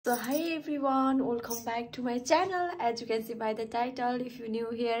So hi everyone, welcome back to my channel. As you can see by the title, if you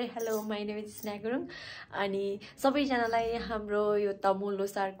new here, hello, my name is Snagurung. अनि सबैजनालाई हाम्रो यो तमुल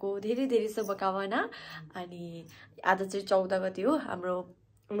लोसारको धेरै धेरै शुभकामना। अनि आज चाहिँ 14 गते हो, हाम्रो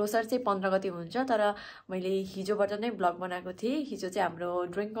लोसार चाहिँ 15 गते हुन्छ, तर मैले हिजोबाट नै ब्लग बनाएको थिएँ। हिजो चाहिँ हाम्रो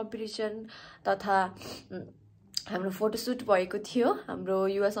ड्रइङ कम्पिटिसन तथा हाम्रो फोटोशूट भएको थियो हाम्रो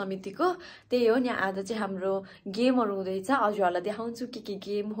युवा समितिको। त्यही हो, यहाँ आज चाहिँ हाम्रो गेमहरु हुँदैछ। हजुरहरुलाई देखाउँछु के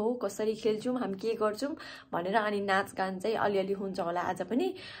गेम हो, कसरी खेल्छौं, हामी के गर्छौं भनेर। अनि नाच गान चाहिँ अलिअलि हुन्छ होला आज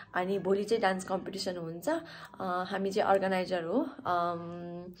पनि। अनि भोलि चाहिँ डान्स कम्पिटिसन हुन्छ। हामी चाहिँ अर्गनाइजर हो।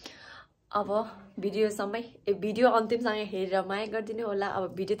 अब भिडियो अन्तिमसँग हेरेर माया गरिदिनु होला।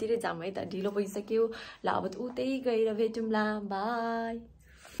 अब भिडियोतिर जाम है त, ढिलो भइसक्यो। ल अब उतै गएर भेटौँला, बाइ।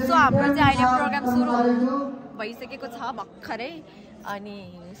 सो हाम्रो चाहिँ अहिले प्रोग्राम सुरु भइसकेको छ भर्खरै। अनि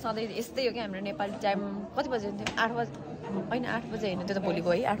सधैँ यस्तै हो कि हाम्रो नेपाली टाइम कति बजे हुन्थ्यो? 8 बजे होइन, 8 बजे होइन, त्यो त भोलिको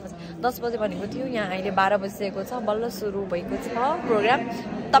है। 8 बजे 10 बजे भनेको थियो, यहाँ अहिले 12 बजिसकेको छ। बल्ल सुरु भएको छ प्रोग्राम।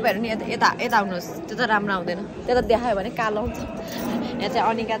 तपाईहरु नि यता आउनुहोस्, त्यो त राम्रो आउँदैन, त्यो त देखायो भने कालो हुन्छ। यहाँ चाहिँ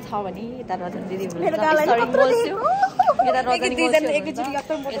अनिका छ भने यता रजनी दिदी हुनुहुन्छ, सरी बोल्छु, यता रजनी बोल्छु,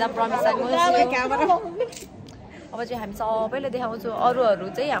 यता प्रमिसा बोल्छु। अब चाहिँ हामी सबैले देखाउँछु।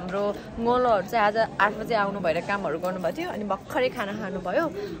 अरूहरू चाहिँ हाम्रो गोलोहरू चाहिँ आज 8 बजे आउनु भएर कामहरू गर्नुभएको थियो, अनि भर्खरै खाना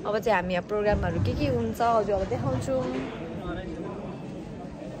खानुभयो। अब चाहिँ हामी यहाँ प्रोग्रामहरू के हुन्छ हजुर अब देखाउँछु।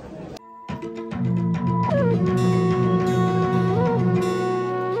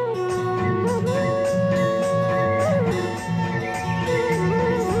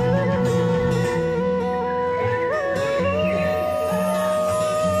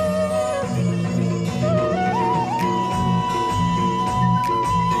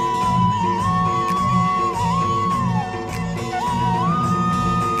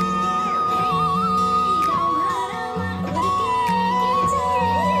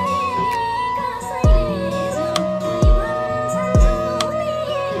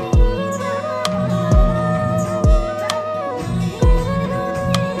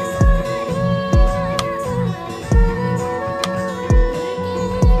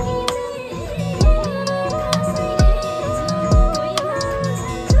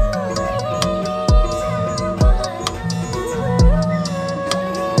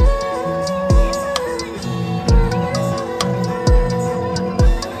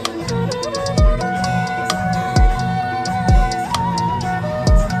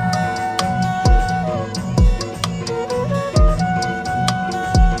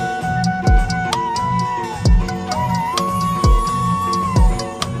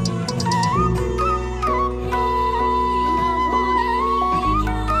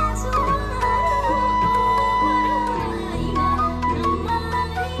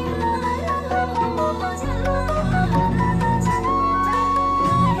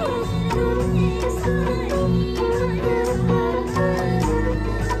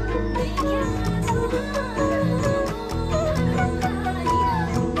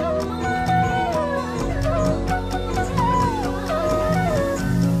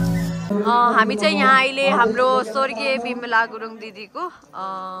 हामी चाहिँ यहाँ अहिले हाम्रो स्वर्गीय बिमला गुरुङ दिदीको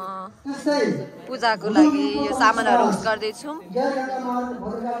पूजाको लागि यो सामानहरू उस गर्दैछौँ। अब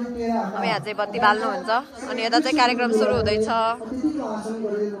यहाँ चाहिँ बत्ती बाल्नुहुन्छ, अनि यता चाहिँ कार्यक्रम सुरु हुँदैछ।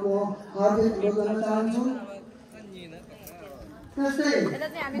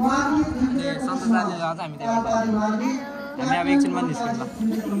 हामी अब एकछिनमा निस्किन्छ,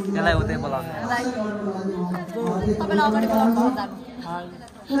 त्यसलाई उतै बोलाउँछ। तपाईलाई अगाडि बोलाउनु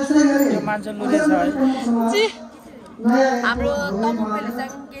यो मान्छे लुरे छ है। हाम्रो तमुल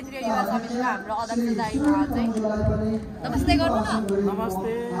पेलेसाङ केन्द्रीय युवा समितिका हाम्रो अध्यक्ष दाइ चाहिँ नमस्ते गर्नु न।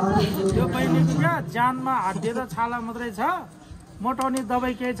 नमस्ते। यो पहिलेको क्या जानमा हात दिँदा छाला मात्रै छ, मोटाउने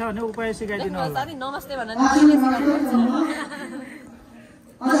दबाई केही छ भने उपाय सिकाइदिनु होला। नमस्ते भन्न नि हामीले सिकाउनुपर्छ।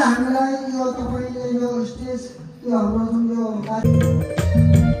 अझ हामीलाई यो तपाईले यो स्टेज यो हाम्रो जुन यो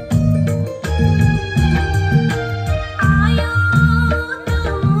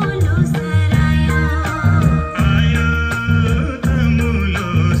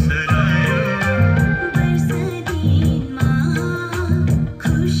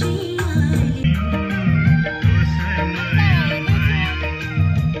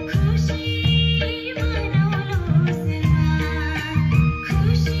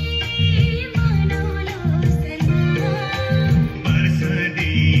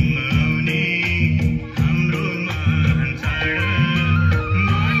बरसदी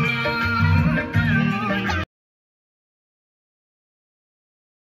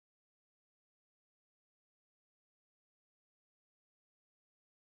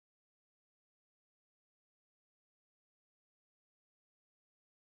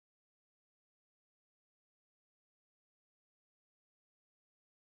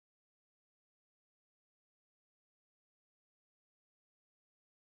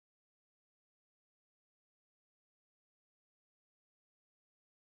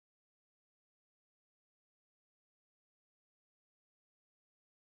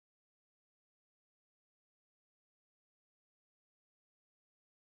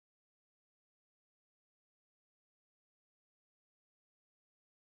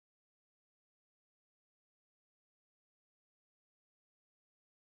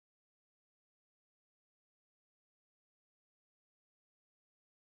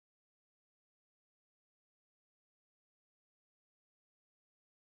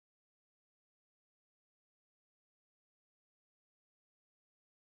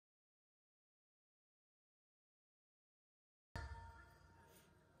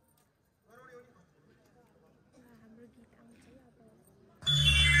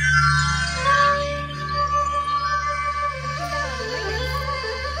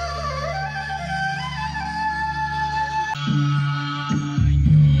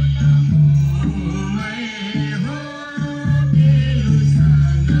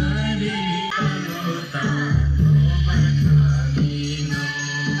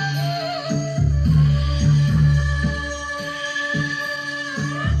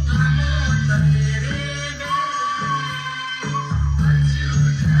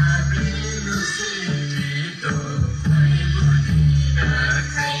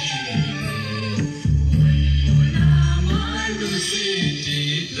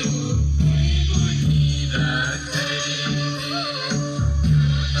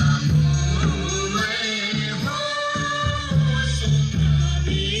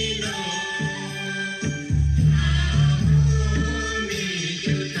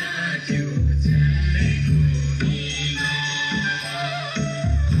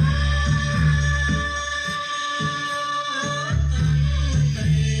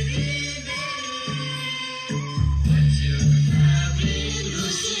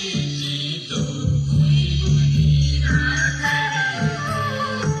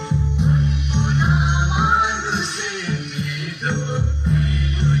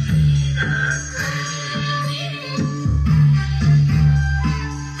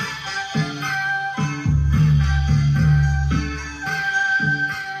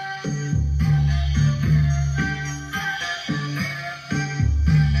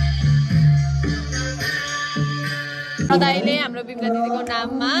दाइले हाम्रो बिमला दिदीको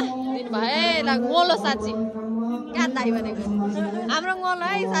नाममा दिनुभयो। ए गोलो साँच्ची क्या दाइ भनेको हाम्रो गोलो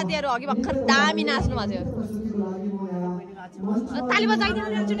है साथीहरू अघि भर्खर दामी नाच्नु भएको थियो। ताली बजाइदिनु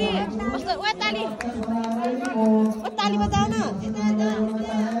एकचोटि कस्तो ओ ताली बजाउ न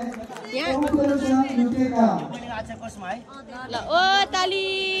यहाँ ल ओ ताली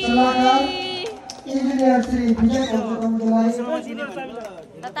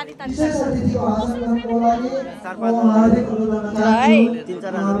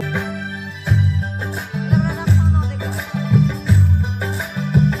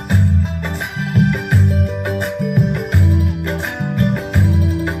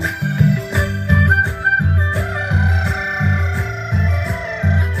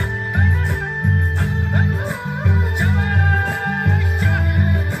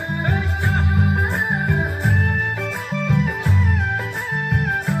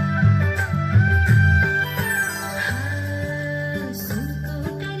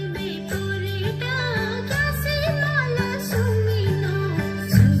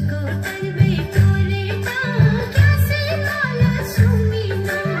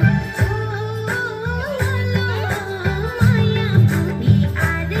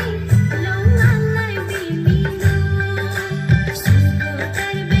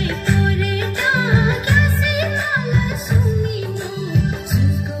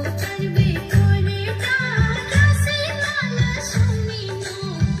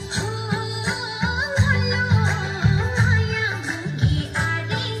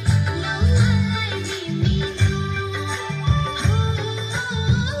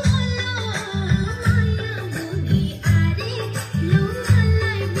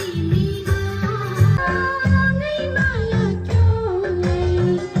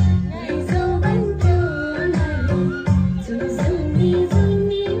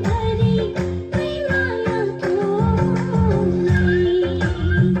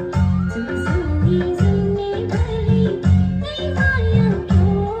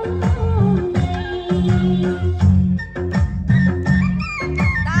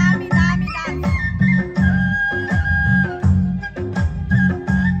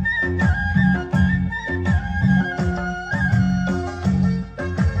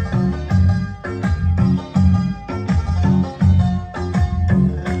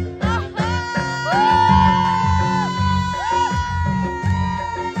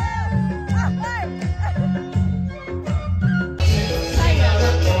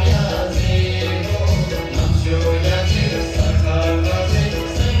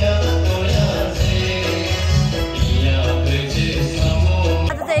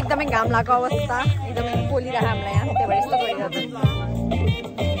घाम लागेको अवस्था एकदमै पोलिरहेको हामीलाई यहाँ त्यही भएर यस्तो गरिरहेको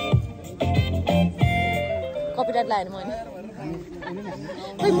कपिराइट लगाएन मैले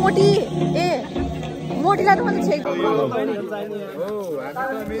खोइ मोटी ए मोटीलाई त मैले छेक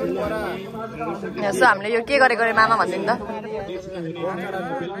यसो हामीले यो के गरेको रे मामा भन्दिनु त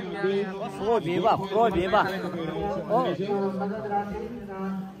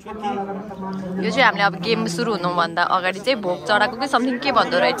यो चाहिँ हामीले अब गेम सुरु हुनुभन्दा अगाडि चाहिँ भोग चढाएको कि समथिङ के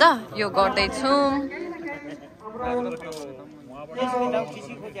भन्दो रहेछ यो गर्दैछौँ।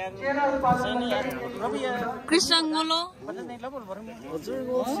 कृष्ण गोलो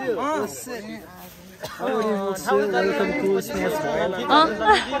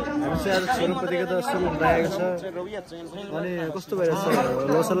कस्तो भइरहेछ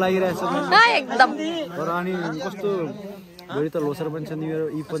लोसर लागिरहेछ एकदम अनि कस्तो भोलि त लोसर पनि छ न्यू इयर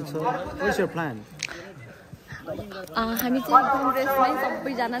इभ पनि छ व्हाट्स योर प्लान हामी चाहिँ कङ्ग्रेसमै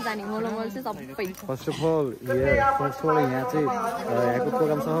सबैजना जाने मोलो चाहिँ सबै फर्स्ट अफ अल यहाँ चाहिँ यहाँको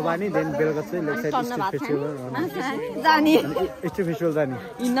प्रोग्राम सह बानी देन बेलुका चाहिँ लेक साइड स्ट्रिट फेस्टिभल जाने स्ट्रिट फेस्टिभल जाने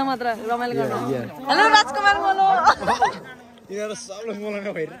हिँड्न मात्र रमाइलो गर्नु हेलो राजकुमार मोलो यिनीहरू सबले मोलो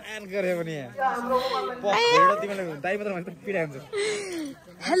भइरान गरे पनि यहाँ तिमीलाई दाइ मात्र भने त पिडा हुन्छ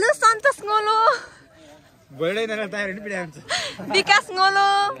हेलो सन्तोष मोलो भइडै नगर दाइहरू पनि पिडा हुन्छ विकास मोलो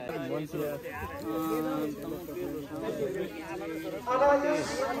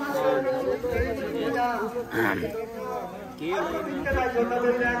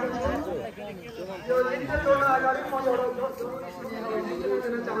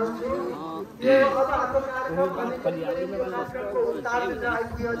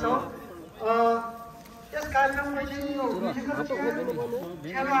यस कार्यक्रममा चाहिँ यो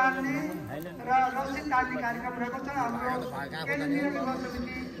खेलवाडले र रौसिन ताली कार्यक्रम रहेको छ हाम्रो केन्द्रीय युवा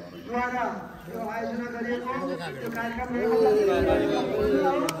समितिद्वारा यो आयोजना गरिएको यो कार्यक्रम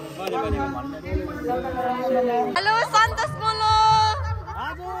हेलो सन्तोष मोलो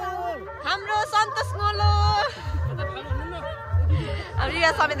हाम्रो सन्तोष मोलो हाम्रो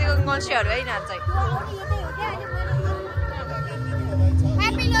युवा समितिको मन्छेहरू है यिनीहरू चाहिँ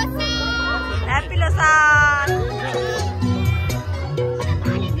Happy Losan.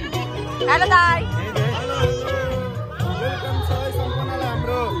 Hello, Dai.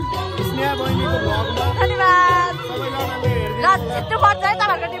 धन्यवाद ल छिट्टो पर्छ है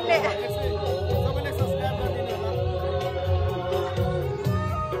तपाईहरुको टिमले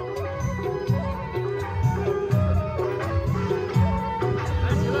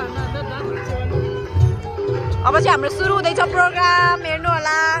अब चाहिँ हाम्रो सुरु हुँदैछ प्रोग्राम हेर्नु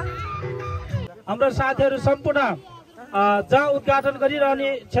होला हाम्रो साथीहरु सम्पूर्ण जहाँ उद्घाटन गरिरहने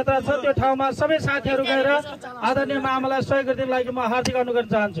क्षेत्र छ त्यो ठाउँमा सबै साथीहरु गएर आदरणीय मामालाई सहयोग गरिदिनको लागि म हार्दिक अनुरोध गर्न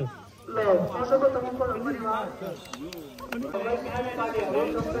चाहन्छु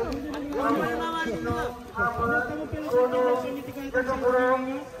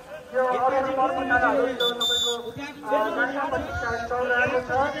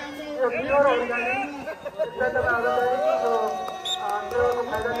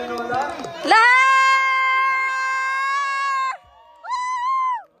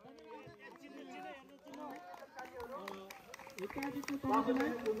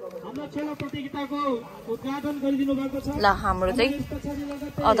ल हाम्रो चाहिँ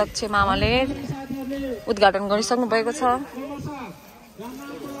अध्यक्ष मामाले उद्घाटन गरिसक्नु भएको छ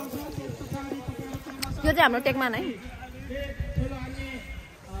यो चाहिँ हाम्रो टेकमान है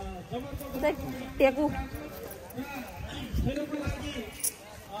टेकु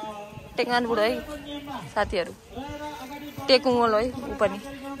टेकमान बुढो है साथीहरु टेकुङोल है उ पनि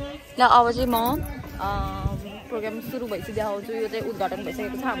ल अब चाहिँ म प्रोग्राम सुरु भइसक्यो देखाउँछु यो चाहिँ उद्घाटन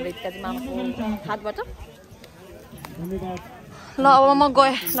भइसकेको छ हाम्रो इत्यादि मामाको हातबाट ल अब म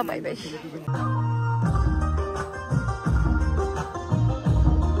गएँ ल बाइ बाइ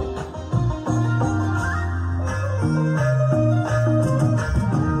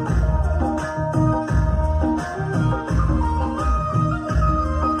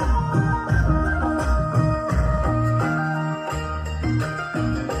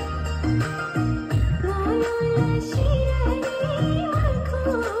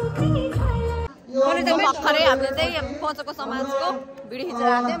भर्खरै हामीले चाहिँ पचको समाजको भिडियो खिचेर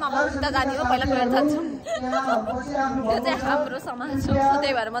आएको थियौँ म उता जाने हो पहिला गएर जान्छु त्यो चाहिँ हाम्रो समाज हो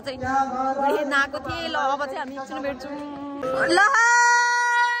त्यही भएर म चाहिँ भिडियो नआएको थिएँ ल अब चाहिँ हामी एकछिन भेट्छौँ ल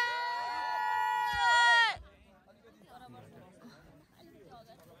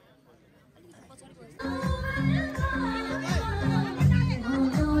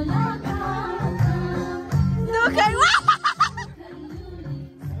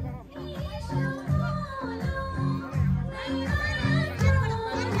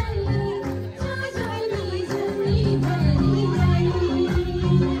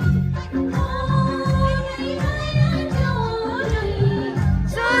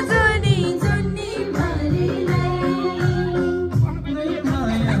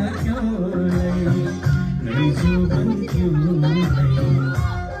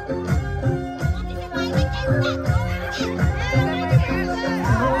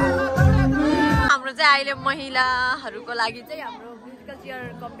अहिले महिलाहरूको लागि चाहिँ हाम्रो म्युजिकल चेयर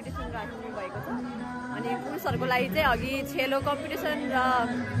कम्पिटिसन राख्नु भएको छ अनि पुरुषहरूको लागि चाहिँ अघि छेलो कम्पिटिसन र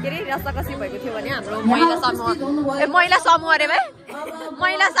के अरे रस्साकसी भएको थियो भने हाम्रो महिला समूह अरे भाइ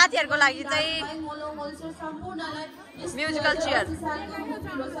महिला साथीहरूको लागि चाहिँ म्युजिकल चेयर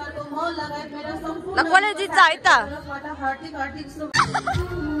ल कसले जित्छ है त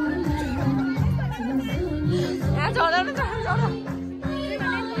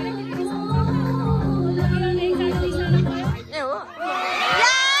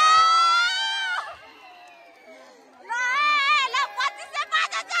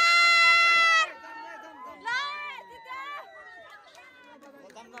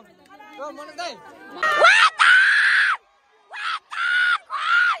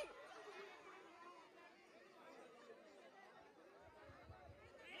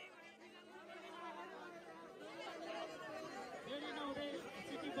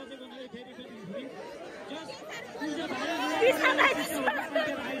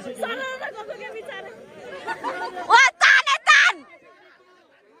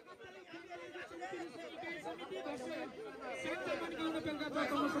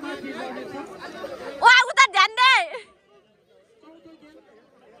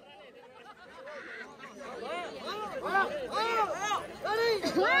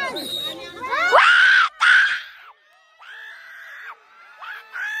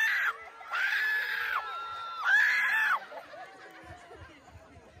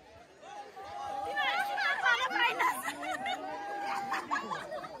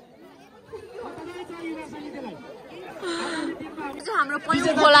हाम्रो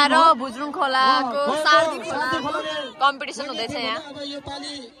पैउँ खोला र भुज्रुङ खोलाको सार्दी खोला कम्पिटिसन हुँदैछ यहाँ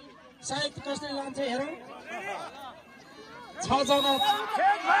सायद कसले लान्छ हेरौँ 6 जना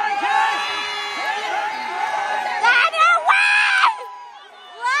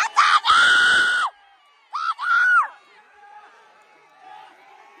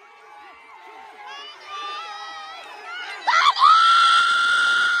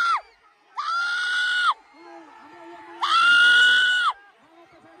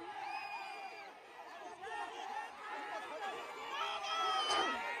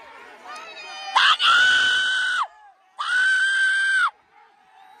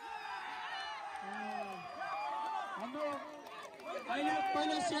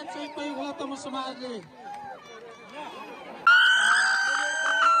पहिलो सेट चाहिँ कोही होला तम समाजले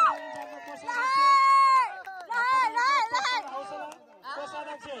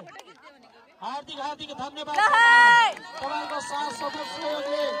हार्दिक हार्दिक धन्यवाद तपाईको साथ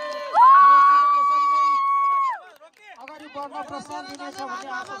सदस्यहरूले अगाडि बढ्न प्रोत्साहन दिनेछ भन्ने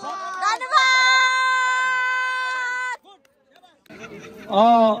आशा छ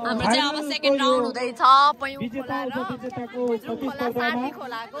हाम्रो चाहिँ अब सेकेन्ड राउन्ड हुँदैछ पयौँ विजेताको प्रतिस्पर्धामा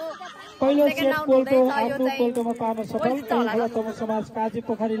पहिलो सेट कोल्टो आफ्नो कोल्टोमा पार्न सफल पहिलो तम समाज काजी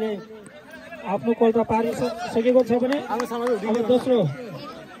पोखरीले आफ्नो कोल्टो पारिसकेको छ भने अब दोस्रो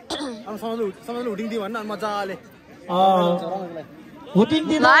समाजले हुटिङ दियो भन्न मजाले हुटिङ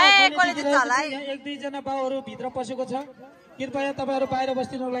दिँदा एक दुई जना बाउहरू भित्र पसेको छ कृपया तपाईहरु बाहिर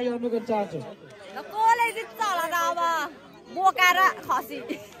बस्दिनको लागि अनुरोध गर्न चाहन्छु कसले जित्छ होला त अब बोका र खसी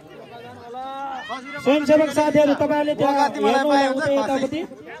स्वयंसेवक साथीहरु तपाईहरुले त्यहाँ हेर्नु उतै यतापट्टि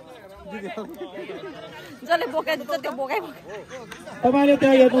जसले बोका जित्छ त्यो बोकै तपाईले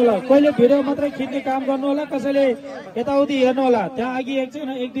त्यहाँ हेर्नु होला कहिले भिडियो मात्रै खिच्ने काम गर्नु होला कसैले यताउति हेर्नु होला त्यहाँ अघि एक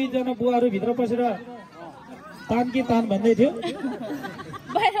दुई जना बुवाहरु भित्र पसेर तान कि तान भन्दै थियो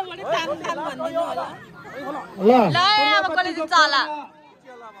बाहिरबाट तान भन्दिनु होला ल ल अब कसले जित्छ होला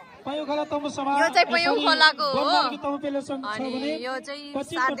पयौ खोला तम समाज यो चाहिँ पयौ खोलाको हो तम पेलेसन छ भने यो चाहिँ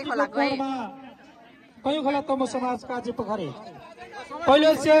सार्दी खोलाको है पयौ खोला तम समाज काजी पोखरी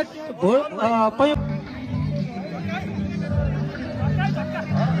पहिलो सेट पयौ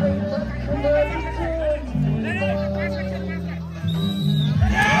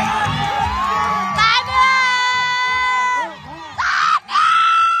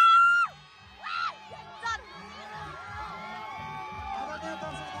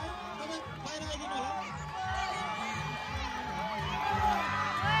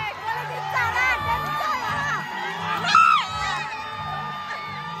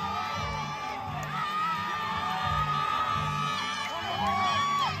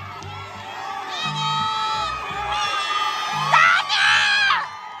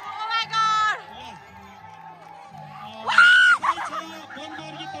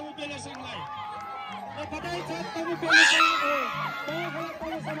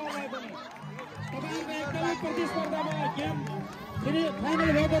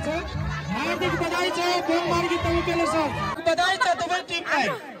हार्दिक बधाई छ बोममार्गी तमु पेलेसन बधाई छ तपाईँ टिमलाई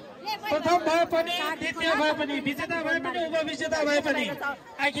प्रथम भए पनि द्वितीय भए पनि विजेता भए पनि उपविजेता भए पनि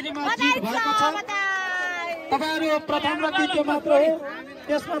आखिरीमा जित भएको छ तपाईहरु प्रथम र द्वितीय मात्र हो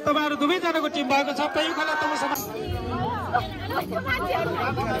त्यसमा तपाईहरु दुवै जनाको टिम भएको छ पयौ खोला तमु समाज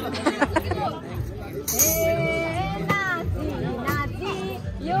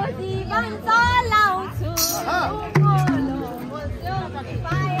यो जीवन चलाउँछु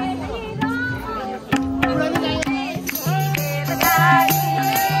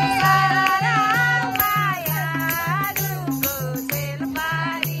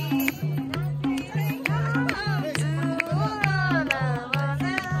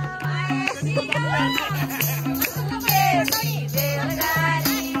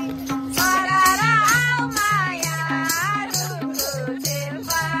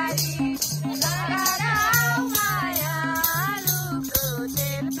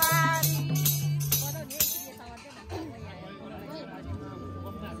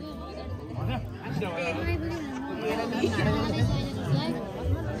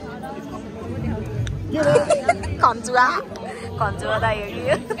कन्जुवा दा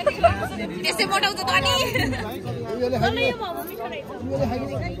यो त्यसै मोटाउँछ त अनि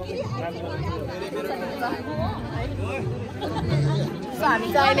हामी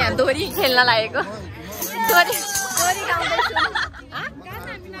चाहिँ अहिले दोरी खेल्न लागेको दोरी गाउँदैछु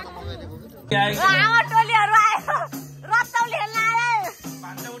टोलीहरू आयो रत्तौली खेल्न आयो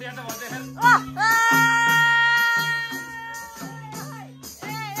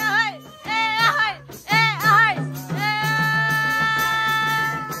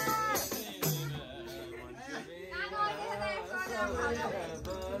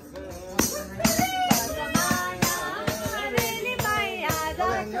Really, my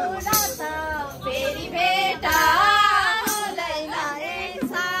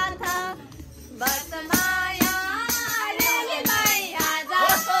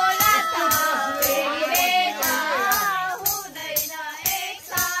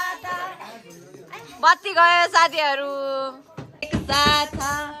बत्ती गयो साथीहरू एकसाथ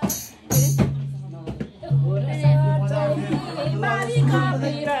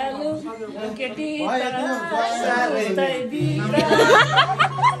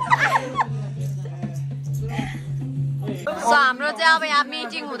सो हाम्रो चाहिँ अब यहाँ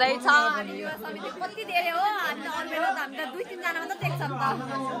मिटिङ हुँदैछ अनि यो समिति कति धेरै हो हामी त अरू बेला त हामी त 2-3 जना मात्र देख्छौँ त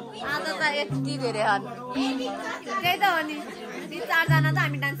आज त यति धेरै हन् त्यही त हो नि 3-4 जना त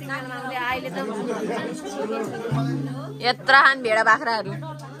हामी डान्सिङ गर्नु आउँदै अहिले त यत्रा खान भेडा बाख्राहरू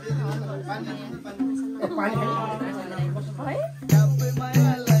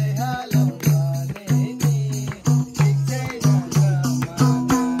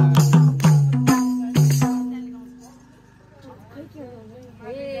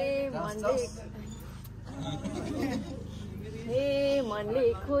मनले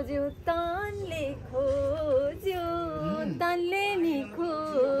खोज्यो तनले नि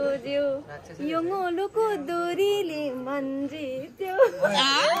खोज्यो यो गोलोको दोरीले मन जित्यो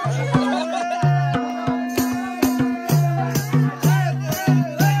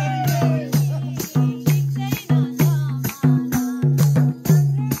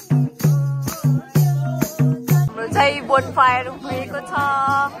हाम्रो चाहिँ बोट फायर भएको छ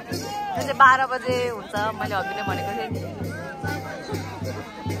यो चाहिँ 12 बजे हुन्छ मैले अघि नै भनेको थिएँ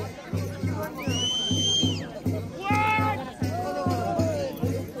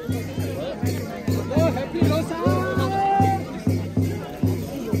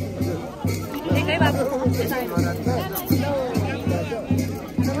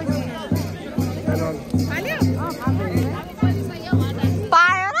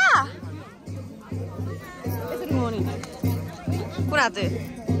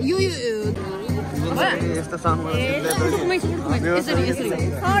यस्तो साउन्ड सरी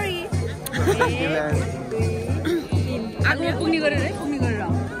आगो पुग्ने गरेर है पुग्ने गरेर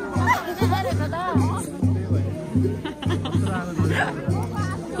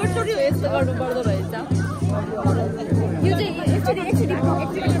कसरी यस्तो गर्नु पर्दो रहेछ यो चाहिँ एक्चुअली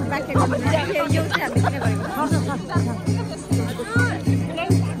ब्याक गर्नु यो चाहिँ हामीले किन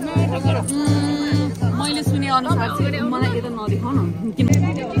गरेको मैले सुने अनुसार चाहिँ मलाई यता नदेखाउ न किन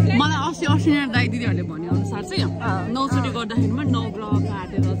मलाई 80 दाइ दिदीहरूले भने अनुसार चाहिँ 9 चोटि गर्दाखेरिमा 9 ग्रह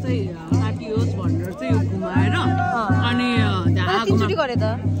काटेर चाहिँ काटियोस् भनेर चाहिँ यो घुमाएर अनि आगोमा 3 चोटि गरे त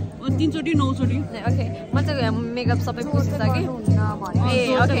 3 चोटि 9 चोटि ओके म चाहिँ मेकअप सबै पुग्छ कि ए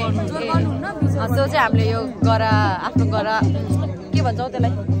ओके सो चाहिँ हामीले यो गरा आफ्नो गरा के भन्छौ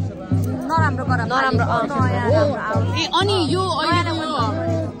त्यसलाई नराम्रो गरा नराम्रो अनि यो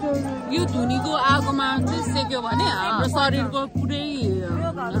यो धुनीको आगोमा चाहिँ सेक्यो भने हाम्रो शरीरको पुरै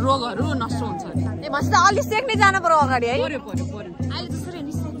रोगहरू नष्ट हुन्छ ए भन्छ त अलि सेक्नै जानु पर्यो अगाडि है पर्यो अहिले त्यसरी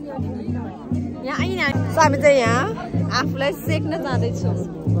यहाँ आइन हामी चाहिँ यहाँ आफूलाई सेक्न जाँदैछौँ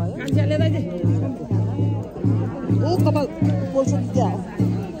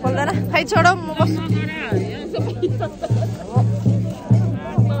बोल्दैन खै छोडौ म बस्छु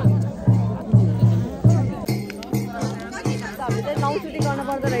नौचोटि गर्नु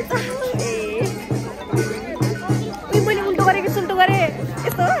पर्दो रहेछ ए मैले उल्टो गरेँ कि सुल्टो गरेँ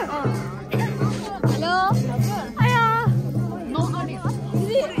यस्तो हेलो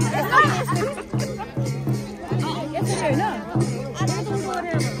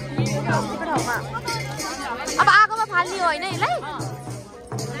अब आगोमा फाल्ने हो होइन यसलाई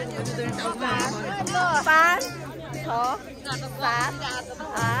 5 6 7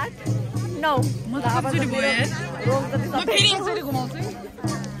 8 9 2 3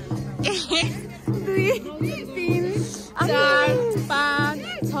 4 5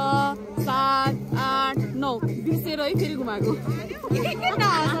 6 7 8 9 बिसेर है फेरि घुमाएको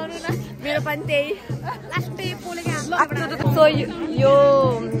मेरो पनि त्यही सो यो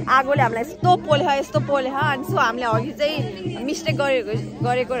आगोले हामीलाई यस्तो पोल्यो अनि सो हामीले अघि चाहिँ मिस्टेक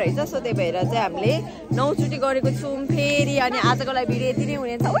गरेको रहेछ सो त्यही भएर चाहिँ हामीले 9 चोटि गरेको छौँ फेरि अनि आजको लागि भिडियो यति नै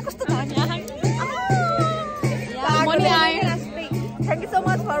हुनेछ ओ कस्तो Thank you so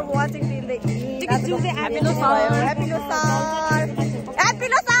much for watching till the end. Happy Losar! Happy Losar! Happy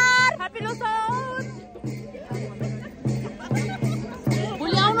Losar! Happy Losar!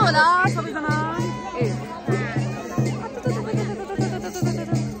 बोलाउनु होला सबैजना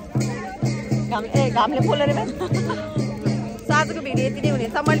घामले पोलेर आजको भिडियो यति नै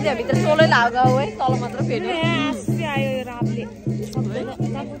हुनेछ मैले चाहिँ भित्र सोलै लगाऊ है तल मात्र फेरि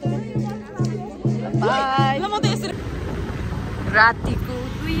रातिको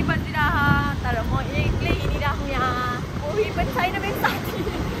 2 बजिरह तर म एक्लै हिँडिरहेको यहाँ कोही पनि छैन मेरो साथी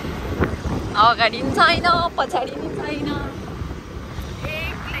अगाडि पनि छैन पछाडि पनि छैन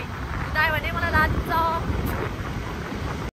एक्लै उता भने मलाई लाग्छ